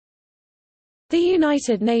The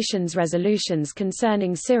United Nations resolutions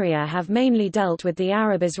concerning Syria have mainly dealt with the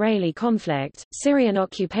Arab-Israeli conflict, Syrian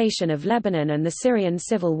occupation of Lebanon and the Syrian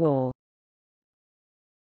civil war.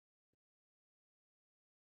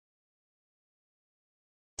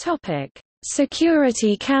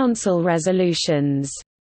 Security Council resolutions.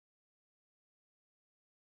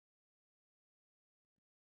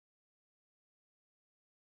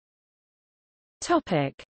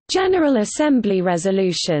 General Assembly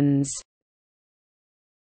resolutions.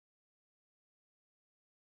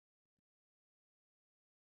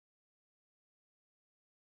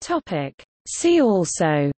 See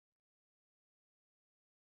also: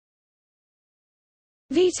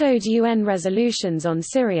 Vetoed UN resolutions on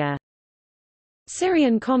Syria,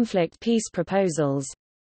 Syrian conflict peace proposals,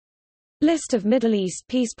 List of Middle East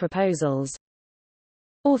peace proposals,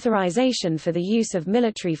 Authorization for the use of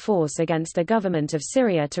military force against the government of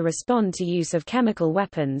Syria to respond to use of chemical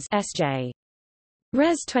weapons S.J.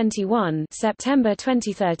 Res. 21 September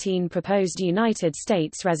 2013 proposed United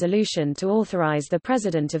States resolution to authorize the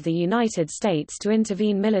President of the United States to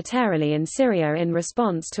intervene militarily in Syria in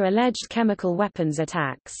response to alleged chemical weapons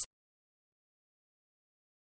attacks.